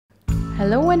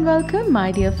Hello and welcome,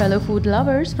 my dear fellow food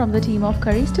lovers from the team of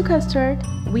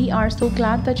CurriestoCustard. We are so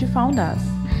glad that you found us.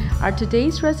 Our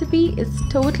today's recipe is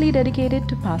totally dedicated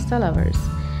to pasta lovers.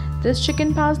 This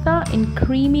chicken pasta in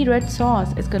creamy red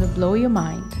sauce is going to blow your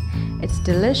mind. It's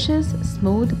delicious,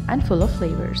 smooth and full of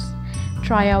flavors.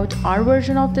 Try out our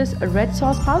version of this red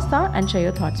sauce pasta and share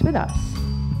your thoughts with us.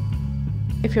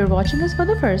 If you're watching us for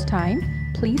the first time,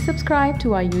 please subscribe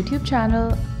to our YouTube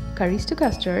channel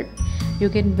CurriestoCustard. You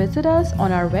can visit us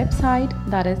on our website,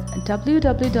 that is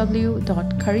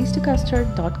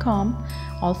www.CurriestoCustard.com.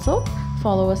 Also,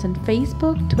 follow us on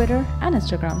Facebook, Twitter and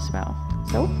Instagram as well.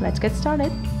 So let's get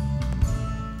started.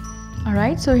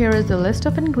 Alright, so here is the list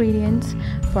of ingredients.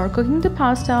 For cooking the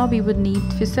pasta, we would need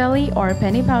fusilli or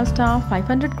penne pasta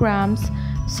 500 grams,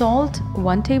 salt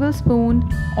 1 tablespoon,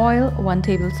 oil 1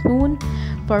 tablespoon.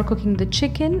 For cooking the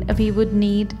chicken, we would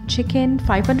need chicken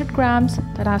 500 grams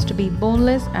that has to be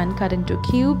boneless and cut into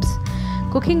cubes,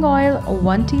 cooking oil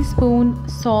 1 teaspoon,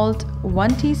 salt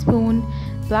 1 teaspoon,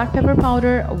 black pepper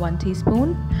powder 1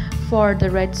 teaspoon. For the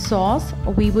red sauce,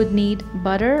 we would need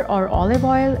butter or olive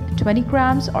oil 20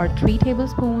 grams or 3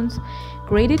 tablespoons,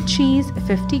 grated cheese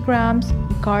 50 grams,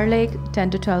 garlic 10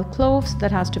 to 12 cloves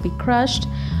that has to be crushed,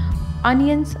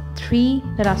 onions 3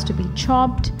 that has to be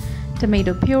chopped,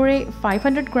 tomato puree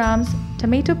 500 grams,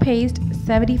 tomato paste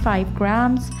 75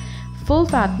 grams, full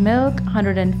fat milk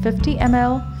 150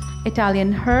 ml,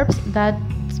 Italian herbs that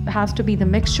has to be the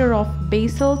mixture of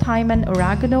basil, thyme and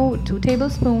oregano 2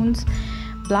 tablespoons,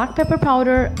 black pepper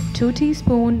powder 2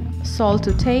 teaspoons, salt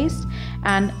to taste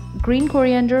and green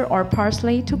coriander or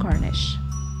parsley to garnish.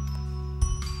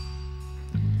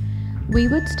 We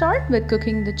would start with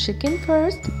cooking the chicken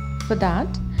first. For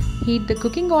that, heat the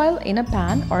cooking oil in a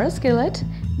pan or a skillet,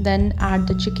 then add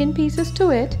the chicken pieces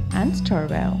to it and stir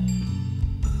well.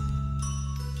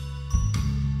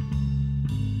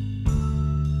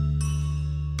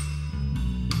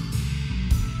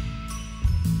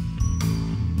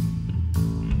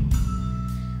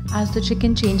 As the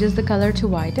chicken changes the color to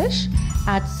whitish,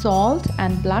 add salt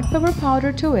and black pepper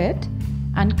powder to it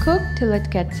and cook till it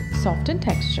gets soft in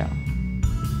texture.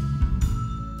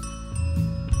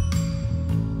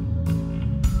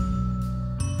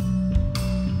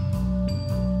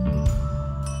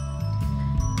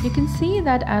 You can see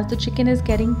that as the chicken is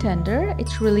getting tender,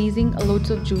 it's releasing loads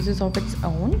of juices of its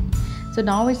own. So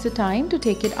now is the time to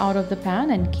take it out of the pan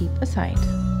and keep aside.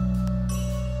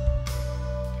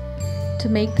 To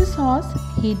make the sauce,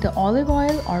 heat the olive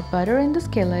oil or butter in the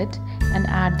skillet and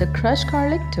add the crushed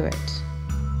garlic to it.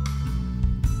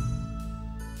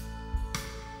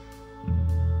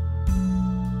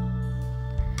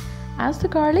 As the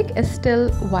garlic is still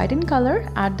white in color,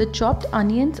 add the chopped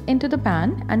onions into the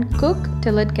pan and cook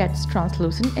till it gets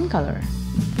translucent in color.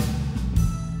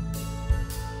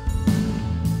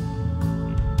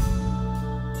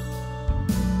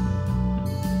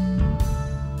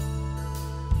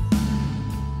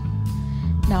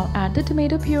 Now add the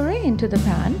tomato puree into the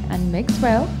pan and mix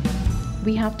well.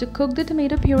 We have to cook the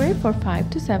tomato puree for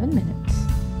 5 to 7 minutes.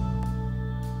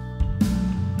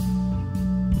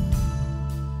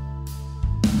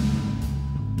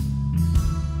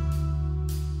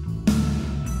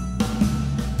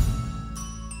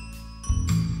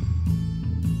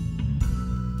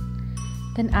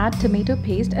 Then add tomato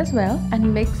paste as well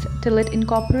and mix till it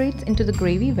incorporates into the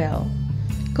gravy well.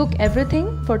 Cook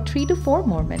everything for 3 to 4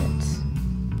 more minutes.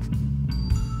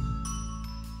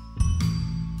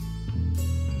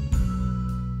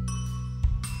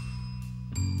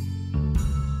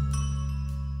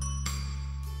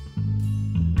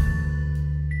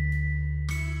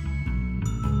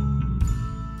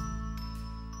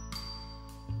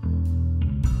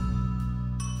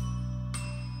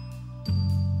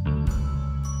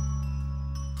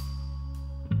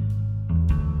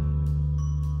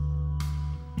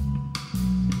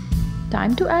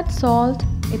 Time to add salt,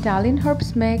 Italian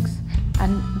herbs mix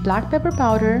and black pepper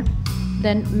powder,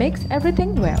 then mix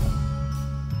everything well.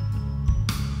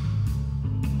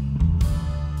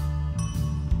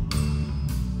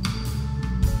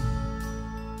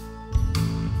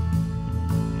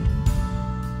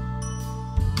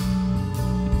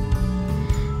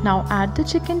 Now add the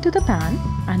chicken to the pan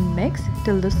and mix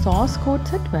till the sauce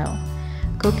coats it well.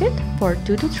 Cook it for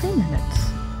 2 to 3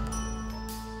 minutes.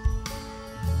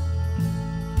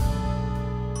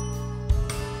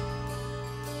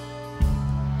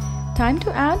 Time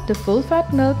to add the full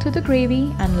fat milk to the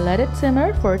gravy and let it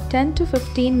simmer for 10 to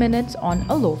 15 minutes on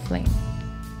a low flame.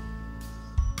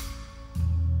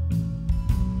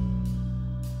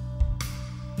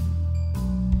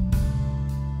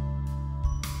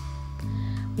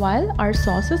 While our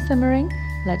sauce is simmering,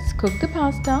 let's cook the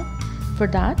pasta. For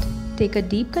that, take a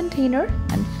deep container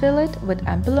and fill it with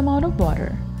ample amount of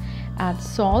water. Add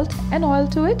salt and oil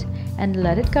to it and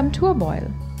let it come to a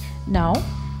boil. Now,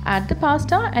 add the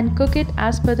pasta and cook it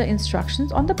as per the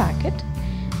instructions on the packet.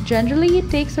 Generally, it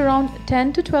takes around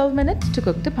 10 to 12 minutes to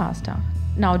cook the pasta.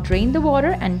 Now drain the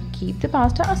water and keep the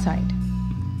pasta aside.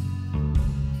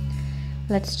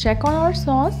 Let's check on our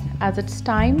sauce as it's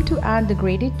time to add the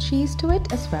grated cheese to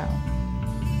it as well.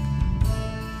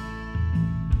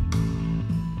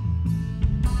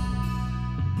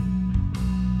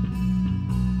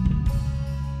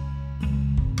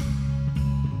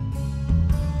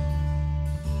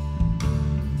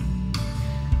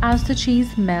 As the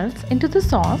cheese melts into the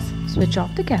sauce, switch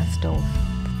off the gas stove.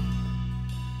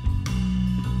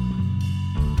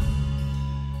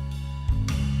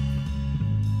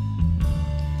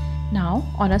 Now,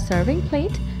 on a serving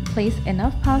plate, place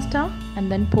enough pasta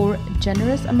and then pour a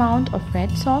generous amount of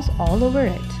red sauce all over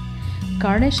it.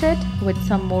 Garnish it with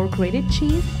some more grated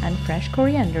cheese and fresh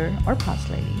coriander or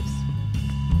parsley leaves.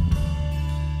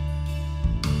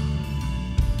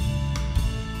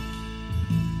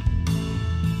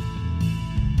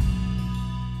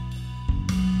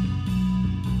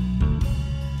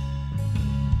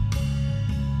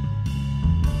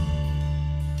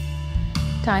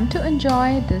 Time to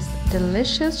enjoy this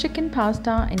delicious chicken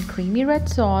pasta in creamy red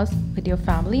sauce with your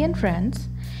family and friends.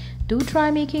 Do try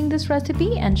making this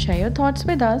recipe and share your thoughts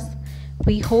with us.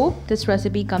 We hope this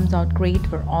recipe comes out great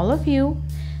for all of you.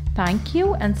 Thank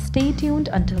you and stay tuned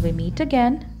until we meet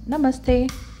again.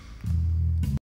 Namaste.